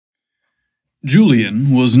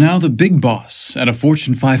Julian was now the big boss at a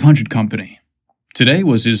Fortune 500 company. Today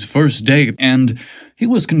was his first day, and he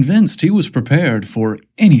was convinced he was prepared for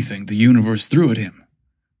anything the universe threw at him.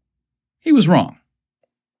 He was wrong.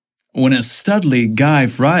 When a studly Guy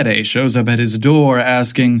Friday shows up at his door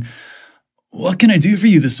asking, "What can I do for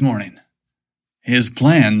you this morning?" his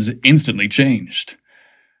plans instantly changed.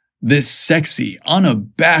 This sexy,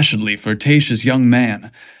 unabashedly flirtatious young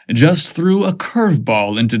man just threw a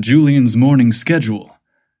curveball into Julian's morning schedule.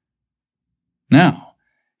 Now,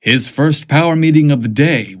 his first power meeting of the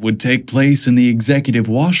day would take place in the executive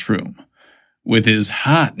washroom with his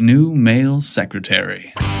hot new male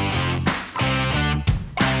secretary.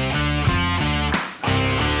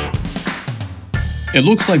 It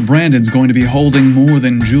looks like Brandon's going to be holding more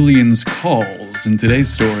than Julian's calls in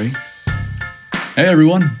today's story. Hey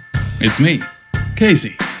everyone, it's me,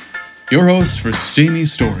 Casey, your host for Steamy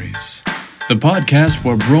Stories, the podcast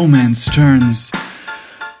where bromance turns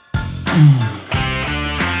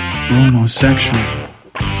bromosexual.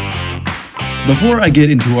 Before I get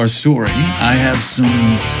into our story, I have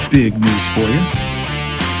some big news for you.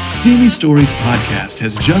 Steamy Stories podcast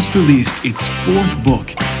has just released its fourth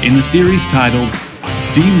book in the series titled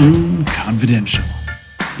Steam Room Confidential.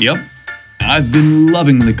 Yep, I've been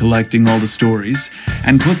lovingly collecting all the stories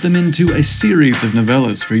and put them into a series of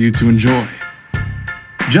novellas for you to enjoy.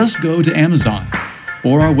 Just go to Amazon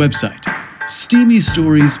or our website,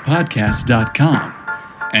 steamystoriespodcast.com,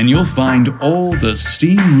 and you'll find all the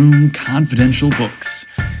Steam Room Confidential books.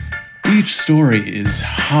 Each story is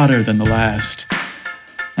hotter than the last.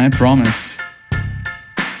 I promise.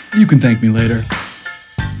 You can thank me later.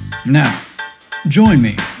 Now, join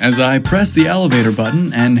me as I press the elevator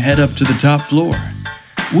button and head up to the top floor.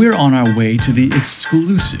 We're on our way to the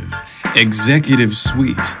exclusive Executive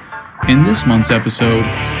Suite in this month's episode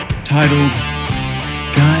titled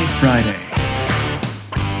Guy Friday.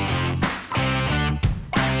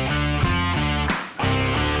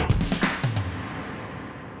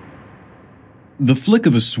 The flick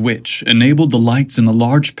of a switch enabled the lights in the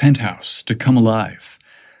large penthouse to come alive.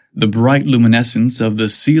 The bright luminescence of the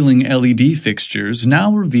ceiling LED fixtures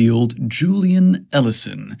now revealed Julian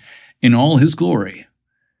Ellison in all his glory.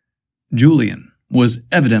 Julian was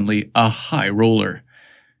evidently a high roller.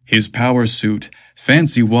 His power suit,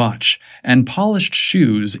 fancy watch, and polished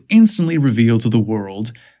shoes instantly revealed to the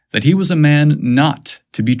world that he was a man not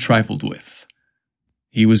to be trifled with.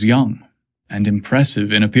 He was young and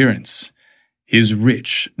impressive in appearance. His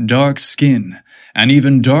rich, dark skin and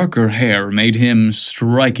even darker hair made him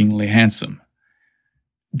strikingly handsome.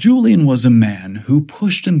 Julian was a man who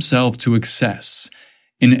pushed himself to excess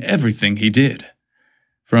in everything he did.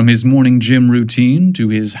 From his morning gym routine to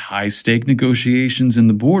his high-stake negotiations in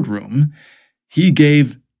the boardroom, he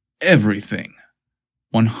gave everything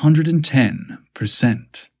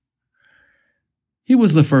 110%. He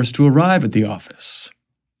was the first to arrive at the office.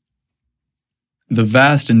 The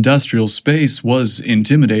vast industrial space was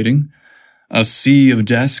intimidating. A sea of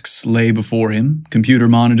desks lay before him, computer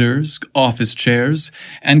monitors, office chairs,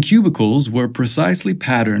 and cubicles were precisely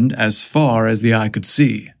patterned as far as the eye could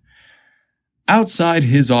see. Outside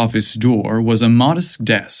his office door was a modest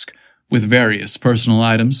desk with various personal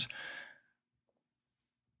items.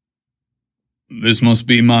 "This must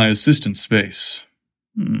be my assistant's space.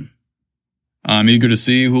 I'm eager to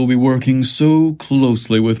see who will be working so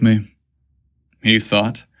closely with me," he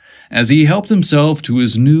thought, as he helped himself to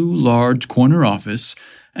his new large corner office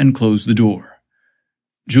and closed the door.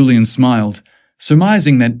 Julian smiled,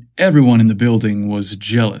 surmising that everyone in the building was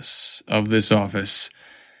jealous of this office.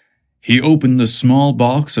 He opened the small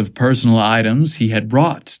box of personal items he had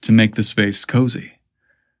brought to make the space cozy.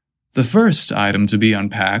 The first item to be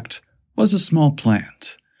unpacked was a small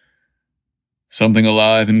plant. Something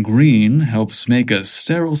alive and green helps make a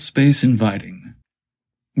sterile space inviting.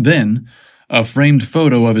 Then, a framed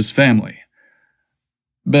photo of his family.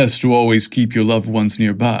 Best to always keep your loved ones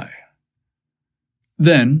nearby.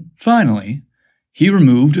 Then, finally, he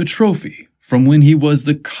removed a trophy from when he was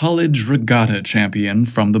the college regatta champion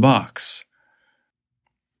from the box.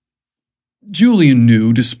 Julian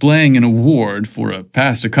knew displaying an award for a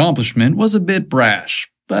past accomplishment was a bit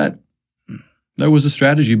brash, but there was a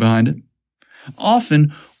strategy behind it.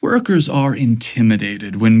 Often, workers are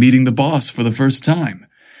intimidated when meeting the boss for the first time.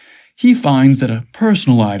 He finds that a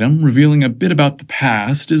personal item revealing a bit about the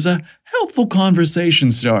past is a helpful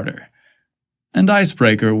conversation starter, and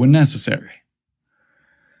icebreaker when necessary.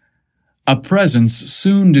 A presence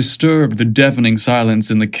soon disturbed the deafening silence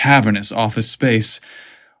in the cavernous office space.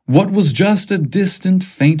 What was just a distant,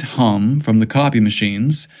 faint hum from the copy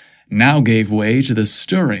machines now gave way to the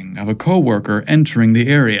stirring of a coworker entering the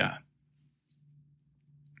area.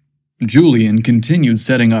 Julian continued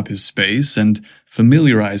setting up his space and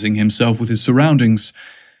familiarizing himself with his surroundings.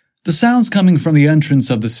 The sounds coming from the entrance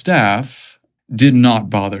of the staff did not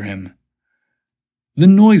bother him. The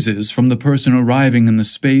noises from the person arriving in the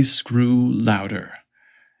space grew louder.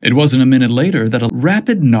 It wasn't a minute later that a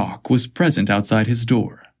rapid knock was present outside his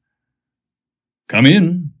door. "Come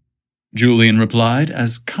in," Julian replied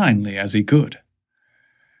as kindly as he could.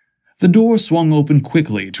 The door swung open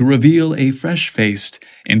quickly to reveal a fresh-faced,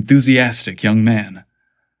 enthusiastic young man.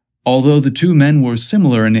 Although the two men were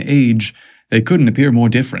similar in age, they couldn't appear more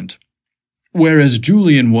different. Whereas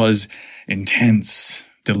Julian was intense,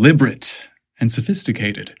 deliberate, and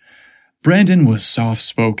sophisticated, Brandon was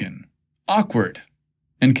soft-spoken, awkward,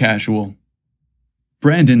 and casual.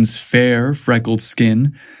 Brandon's fair, freckled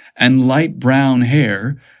skin and light brown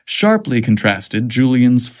hair sharply contrasted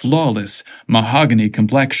Julian's flawless mahogany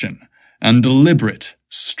complexion and deliberate,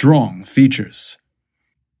 strong features.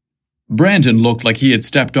 Brandon looked like he had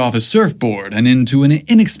stepped off a surfboard and into an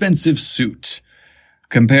inexpensive suit,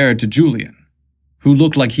 compared to Julian, who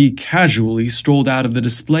looked like he casually strolled out of the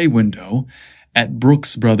display window at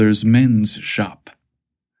Brooks Brothers men's shop.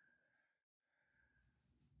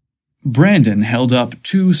 Brandon held up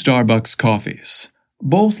 2 Starbucks coffees,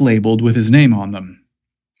 both labeled with his name on them.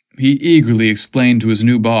 He eagerly explained to his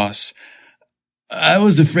new boss, "I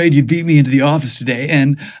was afraid you'd beat me into the office today,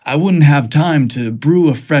 and I wouldn't have time to brew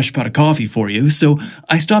a fresh pot of coffee for you, so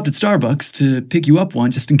I stopped at Starbucks to pick you up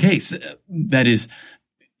one just in case. That is,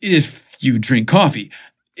 if you drink coffee.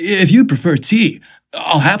 If you'd prefer tea,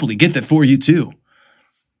 I'll happily get that for you too."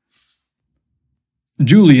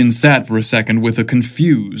 Julian sat for a second with a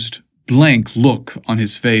confused, blank look on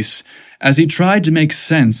his face as he tried to make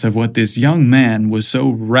sense of what this young man was so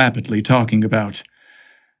rapidly talking about.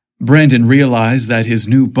 Brandon realized that his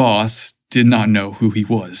new boss did not know who he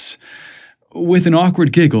was. With an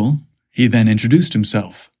awkward giggle, he then introduced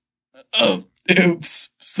himself. "Oh, oops,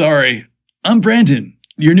 sorry. I'm Brandon,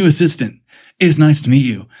 your new assistant. It's nice to meet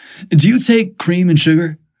you. Do you take cream and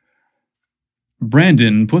sugar?"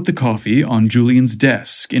 Brandon put the coffee on Julian's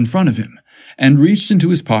desk in front of him and reached into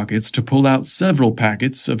his pockets to pull out several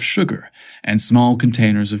packets of sugar and small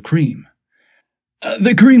containers of cream.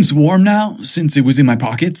 "The cream's warm now, since it was in my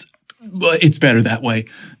pockets, but it's better that way.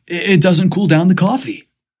 It doesn't cool down the coffee."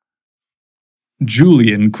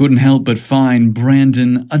 Julian couldn't help but find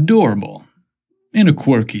Brandon adorable, in a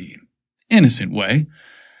quirky, innocent way.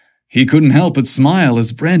 He couldn't help but smile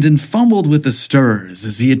as Brandon fumbled with the stirrers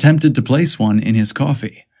as he attempted to place one in his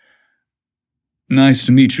coffee. "Nice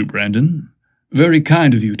to meet you, Brandon. Very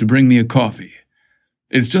kind of you to bring me a coffee.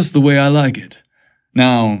 It's just the way I like it.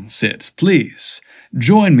 Now, sit, please.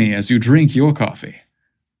 Join me as you drink your coffee.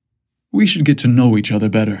 We should get to know each other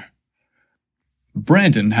better."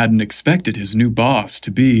 Brandon hadn't expected his new boss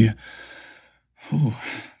to be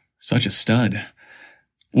such a stud.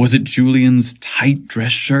 Was it Julian's tight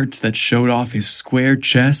dress shirts that showed off his square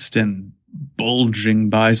chest and bulging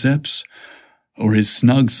biceps? Or his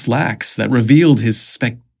snug slacks that revealed his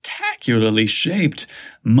spectacularly shaped,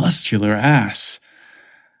 muscular ass?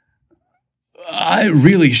 "I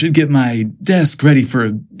really should get my desk ready for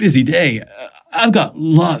a busy day. I've got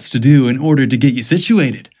lots to do in order to get you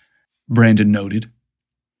situated," Brandon noted.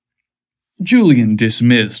 Julian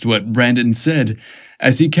dismissed what Brandon said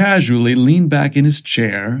as he casually leaned back in his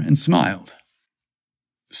chair and smiled.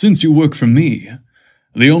 "Since you work for me,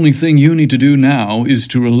 the only thing you need to do now is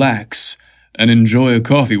to relax and enjoy a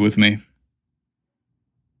coffee with me."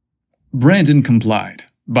 Brandon complied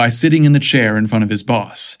by sitting in the chair in front of his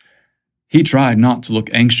boss. He tried not to look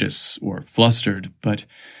anxious or flustered, but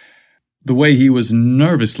the way he was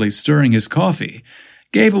nervously stirring his coffee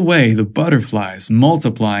gave away the butterflies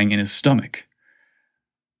multiplying in his stomach.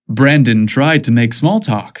 Brandon tried to make small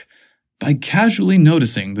talk by casually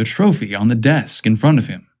noticing the trophy on the desk in front of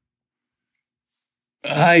him.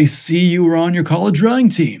 "I see you were on your college rowing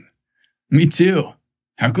team." "Me too.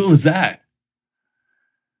 How cool is that?"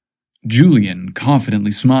 Julian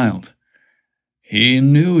confidently smiled. He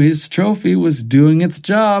knew his trophy was doing its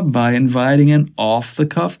job by inviting an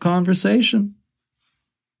off-the-cuff conversation.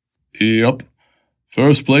 "Yup.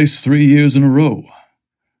 First place 3 years in a row.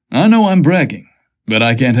 I know I'm bragging, but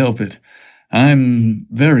I can't help it. I'm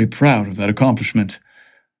very proud of that accomplishment.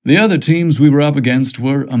 The other teams we were up against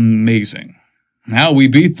were amazing. How we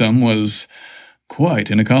beat them was quite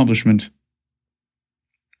an accomplishment."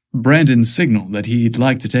 Brandon signaled that he'd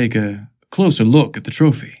like to take a closer look at the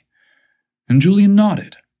trophy, and Julian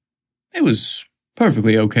nodded. It was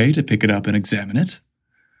perfectly okay to pick it up and examine it.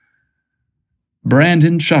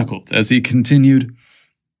 Brandon chuckled as he continued,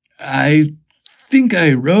 "I think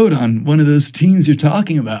I rode on one of those teams you're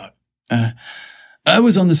talking about. I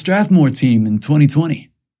was on the Strathmore team in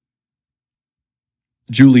 2020.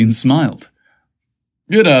 Julian smiled.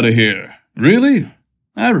 Get out of here. Really?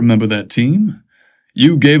 I remember that team.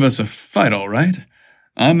 You gave us a fight, all right.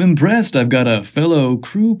 I'm impressed I've got a fellow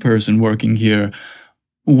crew person working here.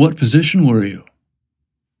 What position were you?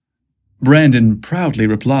 Brandon proudly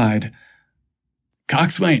replied,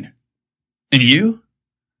 Coxswain. And you?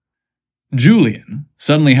 Julian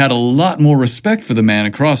suddenly had a lot more respect for the man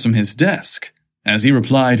across from his desk, as he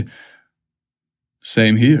replied,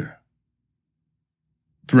 Same here.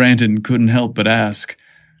 Brandon couldn't help but ask,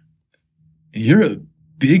 You're a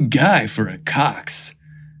big guy for a Cox.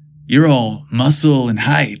 You're all muscle and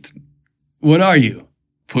height. What are you,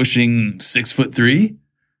 pushing 6'3"?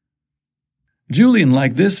 Julian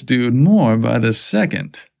liked this dude more by the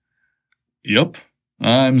second. Yup,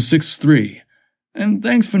 I'm 6'3", and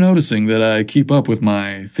thanks for noticing that I keep up with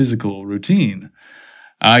my physical routine.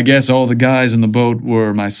 I guess all the guys in the boat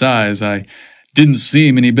were my size. I didn't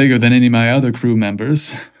seem any bigger than any of my other crew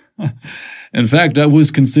members. In fact, I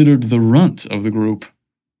was considered the runt of the group.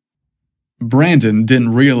 Brandon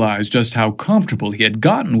didn't realize just how comfortable he had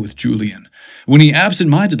gotten with Julian when he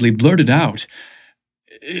absent-mindedly blurted out,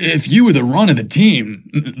 If you were the runt of the team,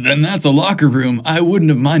 then that's a locker room I wouldn't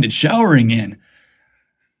have minded showering in.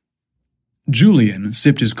 Julian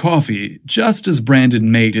sipped his coffee just as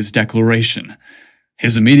Brandon made his declaration.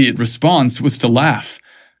 His immediate response was to laugh,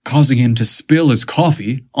 causing him to spill his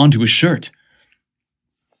coffee onto his shirt.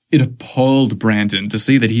 It appalled Brandon to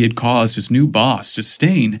see that he had caused his new boss to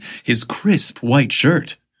stain his crisp white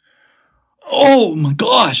shirt. Oh my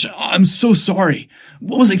gosh, I'm so sorry.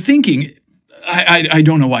 What was I thinking? I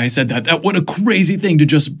don't know why I said that. What a crazy thing to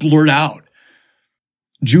just blurt out.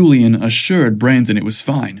 Julian assured Brandon it was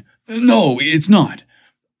fine. No, it's not,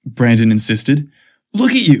 Brandon insisted.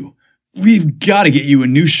 Look at you. We've got to get you a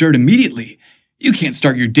new shirt immediately. You can't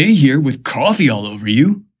start your day here with coffee all over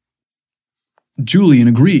you. Julian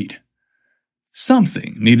agreed.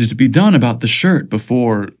 Something needed to be done about the shirt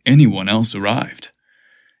before anyone else arrived.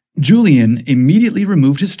 Julian immediately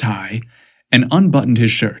removed his tie and unbuttoned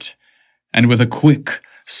his shirt, and with a quick,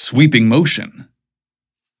 sweeping motion,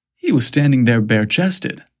 he was standing there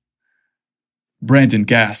bare-chested. Brandon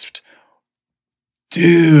gasped,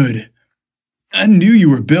 Dude, I knew you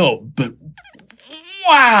were built, but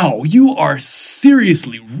wow, you are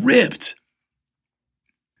seriously ripped.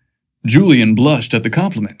 Julian blushed at the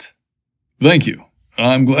compliment. Thank you.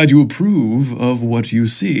 I'm glad you approve of what you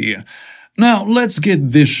see. Now, let's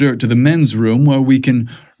get this shirt to the men's room where we can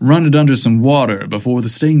run it under some water before the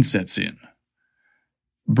stain sets in.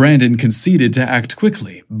 Brandon conceded to act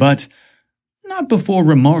quickly, but not before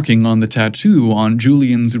remarking on the tattoo on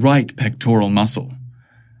Julian's right pectoral muscle.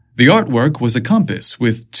 The artwork was a compass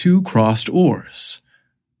with 2 crossed oars.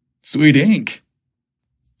 Sweet ink.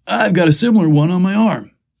 I've got a similar one on my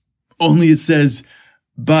arm. Only it says,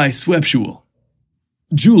 bisexual.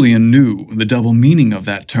 Julian knew the double meaning of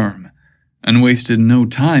that term, and wasted no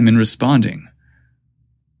time in responding.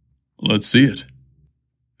 Let's see it,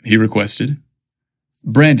 he requested.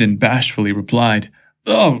 Brandon bashfully replied,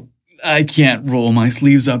 Oh, I can't roll my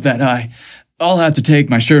sleeves up that high. I'll have to take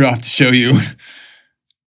my shirt off to show you.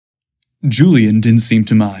 Julian didn't seem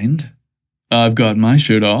to mind. I've got my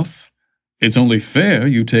shirt off. It's only fair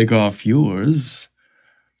you take off yours.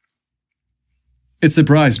 It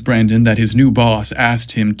surprised Brandon that his new boss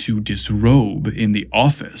asked him to disrobe in the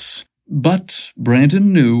office, but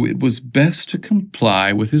Brandon knew it was best to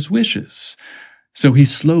comply with his wishes, so he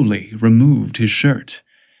slowly removed his shirt.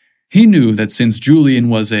 He knew that since Julian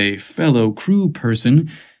was a fellow crew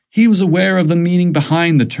person, he was aware of the meaning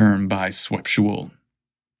behind the term bisexual.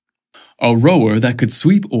 A rower that could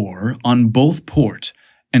sweep oar on both port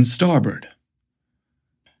and starboard.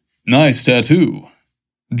 Nice tattoo,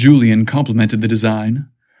 Julian complimented the design.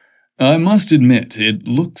 I must admit, it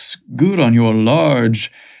looks good on your large,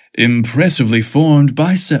 impressively formed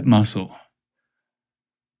bicep muscle.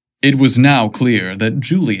 It was now clear that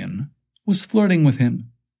Julian was flirting with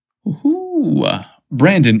him. Ooh,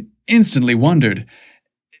 Brandon instantly wondered,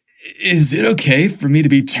 is it okay for me to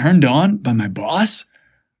be turned on by my boss?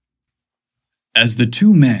 As the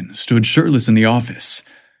 2 men stood shirtless in the office,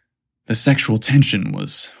 the sexual tension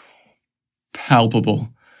was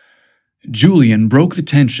palpable. Julian broke the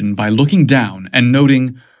tension by looking down and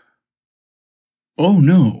noting, Oh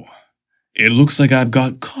no, it looks like I've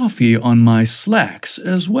got coffee on my slacks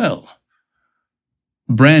as well.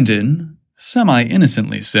 Brandon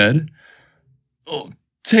semi-innocently said, Oh,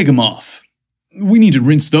 take 'em off. We need to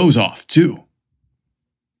rinse those off, too.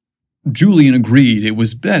 Julian agreed it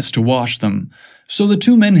was best to wash them, So the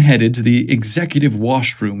two men headed to the executive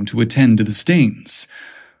washroom to attend to the stains.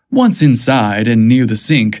 Once inside and near the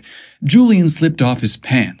sink, Julian slipped off his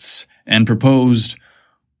pants and proposed,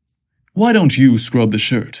 "Why don't you scrub the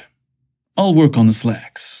shirt? I'll work on the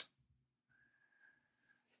slacks."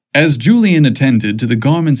 As Julian attended to the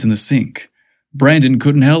garments in the sink, Brandon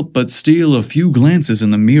couldn't help but steal a few glances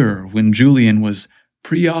in the mirror when Julian was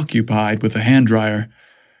preoccupied with the hand dryer.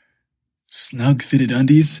 Snug-fitted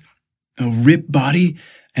undies, a ripped body,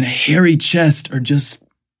 and a hairy chest are just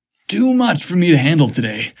too much for me to handle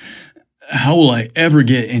today. How will I ever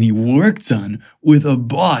get any work done with a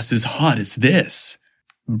boss as hot as this?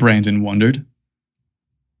 Brandon wondered.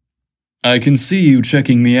 I can see you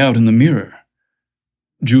checking me out in the mirror,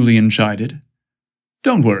 Julian chided.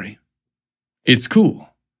 Don't worry. It's cool,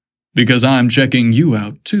 because I'm checking you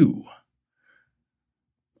out too.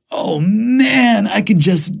 Oh man, I could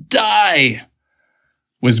just die,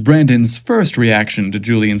 was Brandon's first reaction to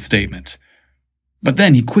Julian's statement. But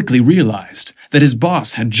then he quickly realized that his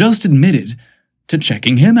boss had just admitted to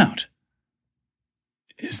checking him out.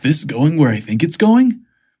 Is this going where I think it's going?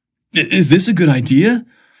 Is this a good idea?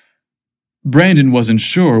 Brandon wasn't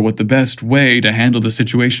sure what the best way to handle the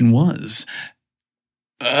situation was.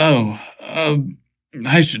 I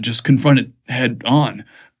should just confront it head on.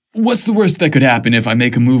 What's the worst that could happen if I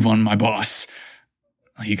make a move on my boss?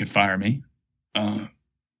 He could fire me.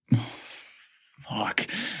 Fuck.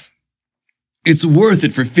 It's worth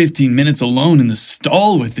it for 15 minutes alone in the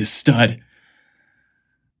stall with this stud.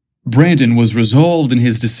 Brandon was resolved in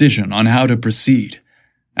his decision on how to proceed,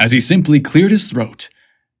 as he simply cleared his throat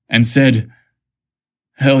and said,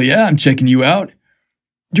 Hell yeah, I'm checking you out.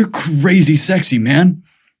 You're crazy sexy, man.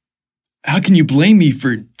 How can you blame me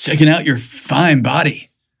for checking out your fine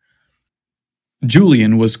body?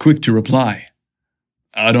 Julian was quick to reply,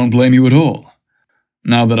 I don't blame you at all.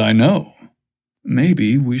 Now that I know,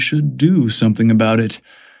 maybe we should do something about it.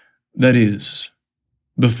 That is,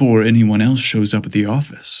 before anyone else shows up at the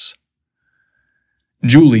office.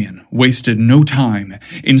 Julian wasted no time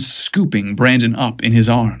in scooping Brandon up in his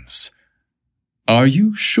arms. Are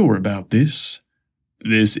you sure about this?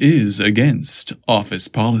 This is against office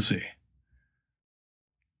policy.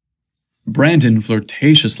 Brandon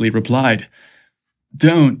flirtatiously replied,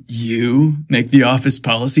 Don't you make the office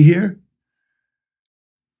policy here?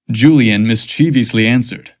 Julian mischievously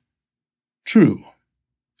answered, True,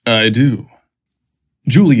 I do.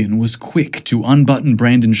 Julian was quick to unbutton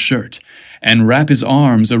Brandon's shirt and wrap his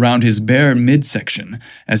arms around his bare midsection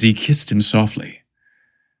as he kissed him softly.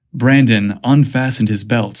 Brandon unfastened his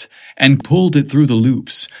belt and pulled it through the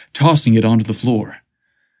loops, tossing it onto the floor.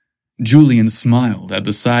 Julian smiled at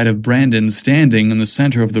the sight of Brandon standing in the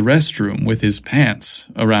center of the restroom with his pants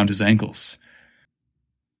around his ankles.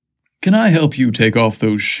 Can I help you take off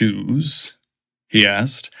those shoes? He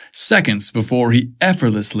asked, seconds before he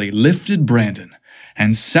effortlessly lifted Brandon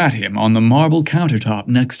and sat him on the marble countertop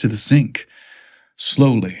next to the sink.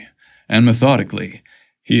 Slowly and methodically,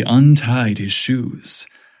 he untied his shoes,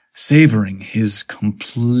 savoring his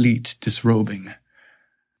complete disrobing.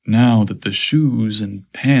 Now that the shoes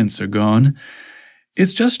and pants are gone,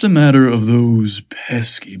 it's just a matter of those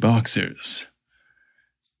pesky boxers.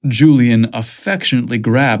 Julian affectionately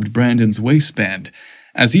grabbed Brandon's waistband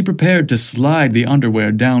as he prepared to slide the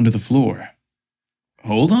underwear down to the floor.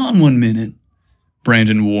 Hold on 1 minute,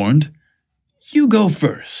 Brandon warned. You go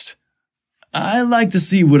first. I like to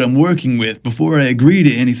see what I'm working with before I agree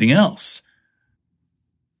to anything else.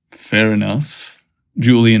 Fair enough,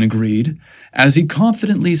 Julian agreed, as he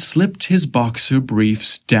confidently slipped his boxer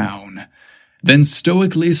briefs down, then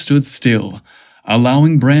stoically stood still,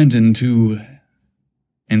 allowing Brandon to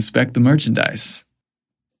inspect the merchandise.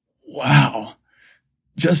 Wow.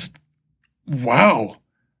 Just wow,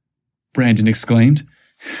 Brandon exclaimed.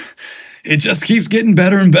 It just keeps getting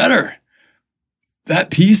better and better.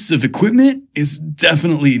 That piece of equipment is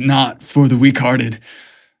definitely not for the weak-hearted.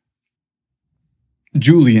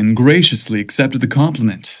 Julian graciously accepted the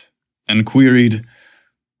compliment and queried,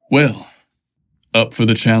 Well, up for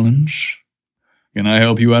the challenge? Can I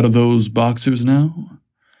help you out of those boxers now?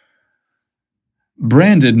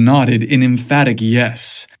 Brandon nodded in emphatic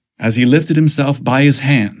yes as he lifted himself by his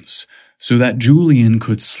hands so that Julian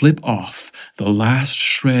could slip off the last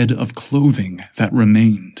shred of clothing that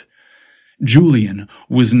remained. Julian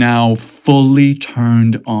was now fully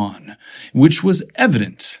turned on, which was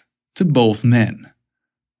evident to both men.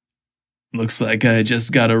 Looks like I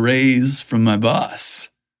just got a raise from my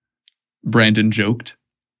boss, Brandon joked.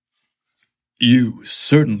 You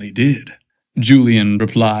certainly did, Julian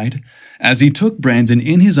replied, as he took Brandon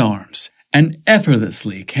in his arms and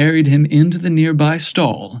effortlessly carried him into the nearby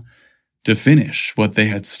stall to finish what they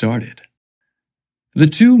had started. The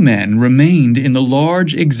two men remained in the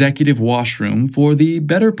large executive washroom for the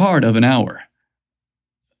better part of an hour.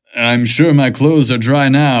 "I'm sure my clothes are dry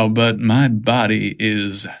now, but my body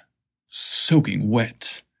is soaking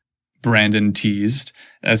wet," Brandon teased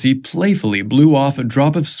as he playfully blew off a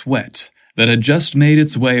drop of sweat that had just made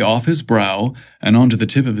its way off his brow and onto the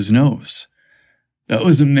tip of his nose. "That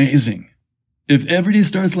was amazing. If every day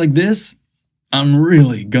starts like this, I'm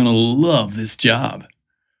really gonna love this job."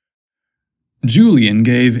 Julian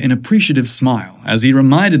gave an appreciative smile as he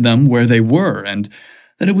reminded them where they were and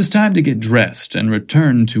that it was time to get dressed and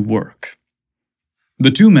return to work.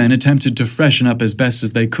 The two men attempted to freshen up as best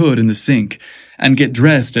as they could in the sink and get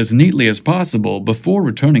dressed as neatly as possible before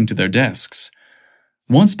returning to their desks.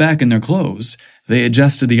 Once back in their clothes, they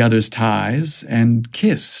adjusted the other's ties and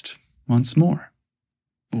kissed once more.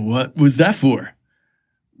 "What was that for?"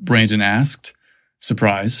 Brandon asked,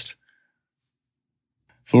 surprised.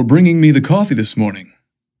 "For bringing me the coffee this morning.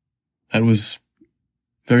 That was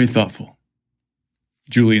very thoughtful,"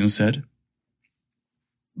 Julian said.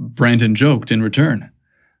 Brandon joked in return.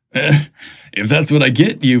 "If that's what I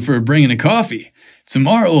get you for bringing a coffee,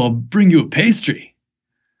 tomorrow I'll bring you a pastry."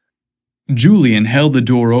 Julian held the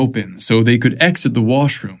door open so they could exit the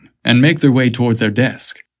washroom and make their way towards their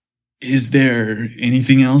desk. "Is there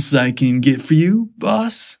anything else I can get for you,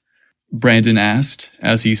 boss?" Brandon asked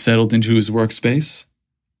as he settled into his workspace.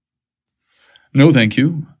 "No, thank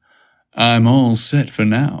you. I'm all set for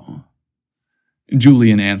now,"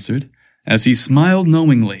 Julian answered as he smiled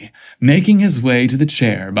knowingly, making his way to the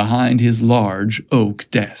chair behind his large oak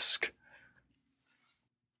desk.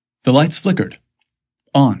 The lights flickered.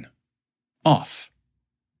 On. Off.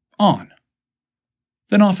 On.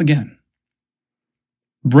 Then off again.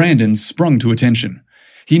 Brandon sprung to attention.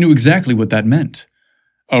 He knew exactly what that meant.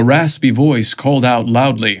 A raspy voice called out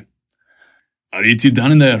loudly, "Are you two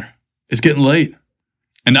done in there? It's getting late.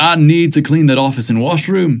 And I need to clean that office and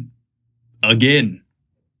washroom. Again."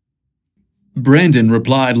 Brandon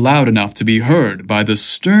replied loud enough to be heard by the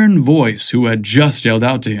stern voice who had just yelled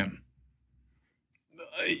out to him.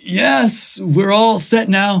 "Yes, we're all set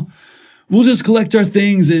now. We'll just collect our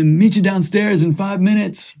things and meet you downstairs in 5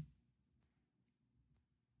 minutes."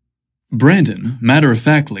 Brandon,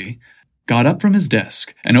 matter-of-factly, got up from his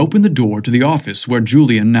desk and opened the door to the office where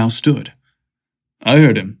Julian now stood. "I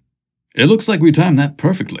heard him. It looks like we timed that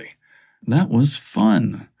perfectly. That was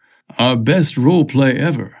fun. Our best role play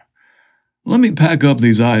ever. Let me pack up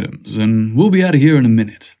these items, and we'll be out of here in a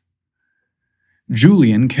minute."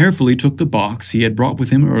 Julian carefully took the box he had brought with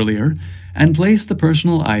him earlier and placed the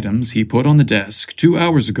personal items he put on the desk 2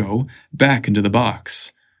 hours ago back into the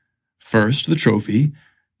box. First the trophy,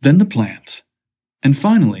 then the plant, and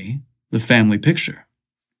finally the family picture.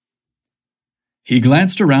 He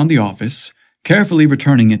glanced around the office, carefully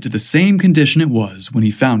returning it to the same condition it was when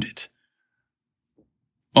he found it.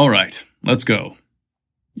 "All right, let's go.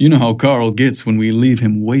 You know how Carl gets when we leave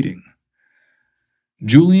him waiting."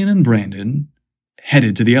 Julian and Brandon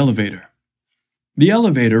headed to the elevator. The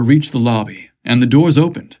elevator reached the lobby, and the doors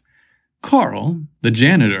opened. Carl, the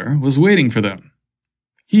janitor, was waiting for them.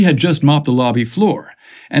 He had just mopped the lobby floor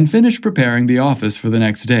and finished preparing the office for the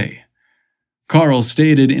next day. Carl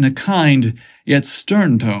stated in a kind yet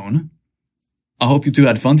stern tone, "I hope you two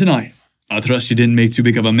had fun tonight. I trust you didn't make too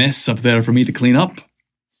big of a mess up there for me to clean up."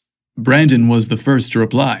 Brandon was the first to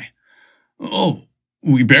reply. "Oh,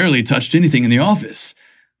 we barely touched anything in the office.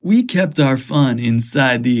 We kept our fun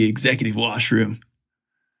inside the executive washroom."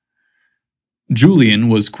 Julian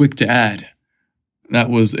was quick to add, "That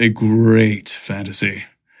was a great fantasy.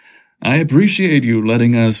 I appreciate you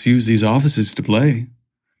letting us use these offices to play."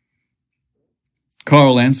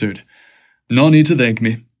 Carl answered, "No need to thank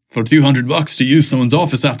me. For $200 to use someone's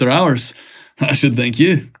office after hours, I should thank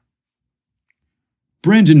you."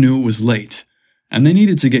 Brandon knew it was late, and they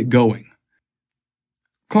needed to get going.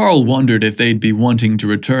 Carl wondered if they'd be wanting to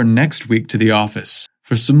return next week to the office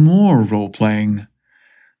for some more role-playing.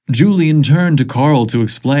 Julian turned to Carl to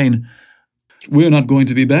explain, "We're not going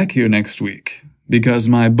to be back here next week, because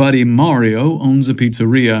my buddy Mario owns a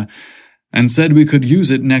pizzeria and said we could use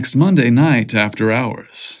it next Monday night after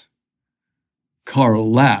hours."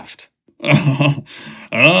 Carl laughed. "Oh,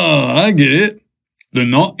 I get it. The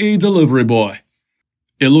naughty delivery boy.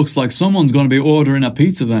 It looks like someone's going to be ordering a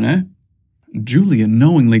pizza then, eh?" Julian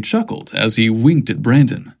knowingly chuckled as he winked at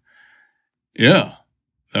Brandon. "Yeah,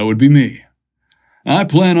 that would be me. I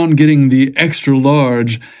plan on getting the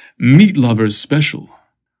extra-large meat lovers special.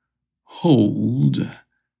 Hold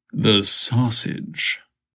the sausage."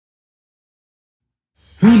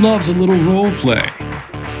 Who loves a little role play?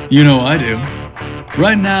 You know I do.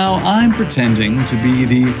 Right now, I'm pretending to be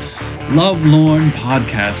the lovelorn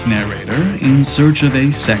podcast narrator in search of a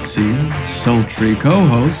sexy, sultry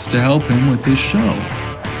co-host to help him with his show.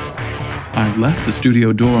 I've left the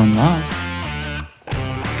studio door unlocked.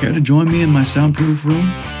 Care to join me in my soundproof room?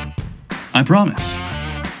 I promise.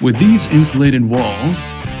 With these insulated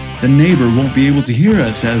walls, the neighbor won't be able to hear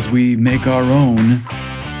us as we make our own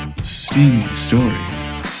steamy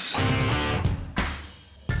stories.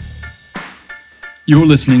 You're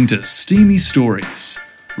listening to Steamy Stories,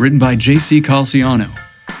 written by J.C. Calciano,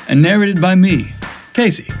 and narrated by me,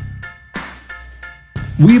 Casey.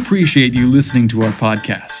 We appreciate you listening to our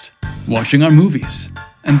podcast, watching our movies,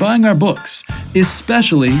 and buying our books,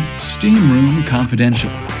 especially Steam Room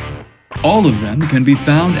Confidential. All of them can be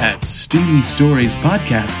found at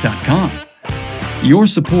SteamyStoriesPodcast.com. Your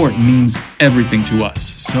support means everything to us,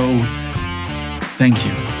 so thank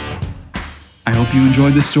you. I hope you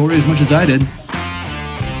enjoyed this story as much as I did.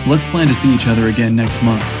 Let's plan to see each other again next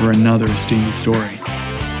month for another steamy story.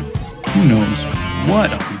 Who knows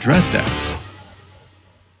what I'll be dressed as?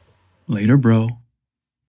 Later, bro.